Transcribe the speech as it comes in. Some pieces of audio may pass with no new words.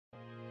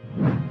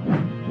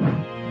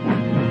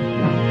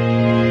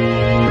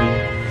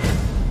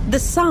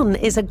sun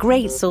is a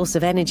great source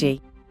of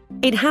energy.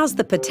 It has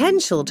the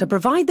potential to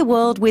provide the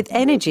world with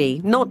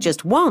energy not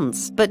just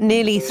once, but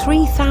nearly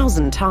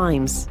 3,000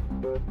 times.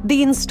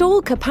 The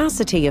installed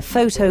capacity of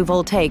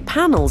photovoltaic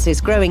panels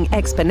is growing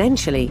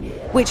exponentially,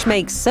 which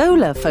makes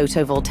Solar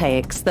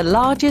Photovoltaics the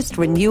largest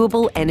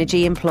renewable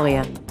energy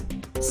employer.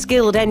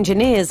 Skilled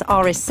engineers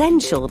are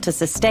essential to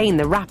sustain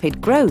the rapid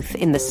growth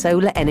in the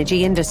solar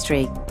energy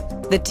industry.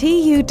 The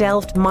TU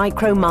Delft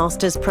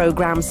MicroMasters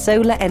program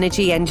Solar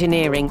Energy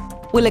Engineering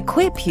will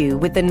equip you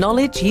with the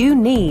knowledge you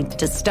need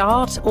to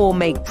start or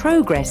make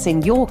progress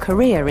in your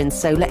career in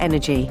solar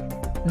energy.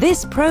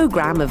 This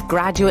program of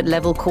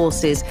graduate-level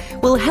courses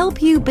will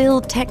help you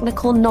build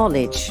technical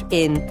knowledge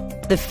in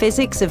the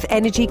physics of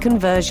energy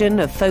conversion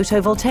of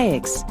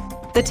photovoltaics,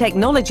 the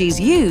technologies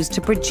used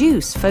to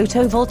produce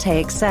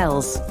photovoltaic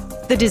cells,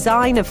 the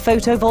design of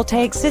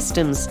photovoltaic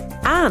systems,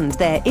 and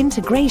their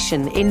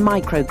integration in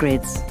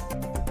microgrids.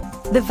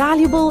 The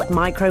valuable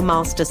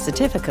MicroMasters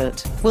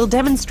certificate will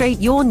demonstrate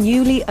your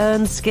newly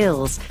earned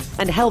skills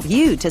and help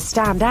you to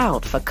stand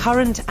out for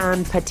current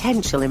and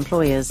potential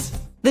employers.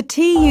 The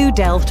TU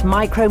Delft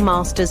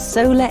MicroMasters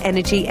Solar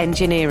Energy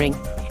Engineering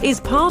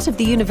is part of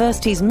the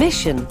university's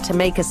mission to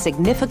make a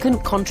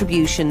significant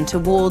contribution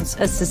towards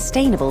a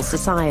sustainable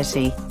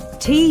society.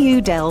 TU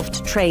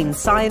Delft trains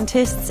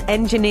scientists,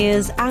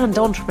 engineers and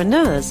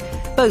entrepreneurs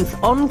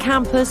both on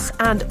campus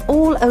and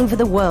all over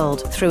the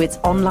world through its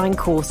online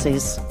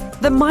courses.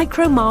 The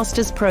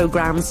MicroMasters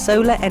program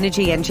Solar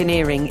Energy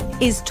Engineering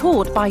is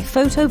taught by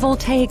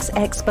photovoltaics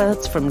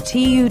experts from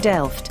TU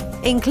Delft,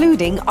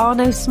 including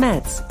Arno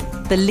Smets,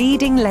 the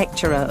leading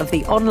lecturer of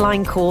the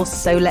online course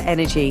Solar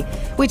Energy,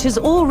 which has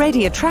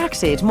already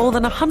attracted more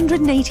than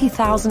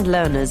 180,000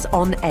 learners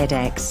on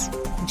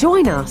edX.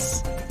 Join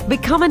us.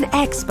 Become an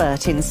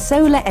expert in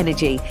solar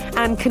energy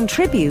and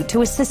contribute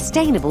to a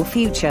sustainable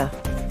future.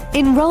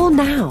 Enroll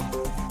now.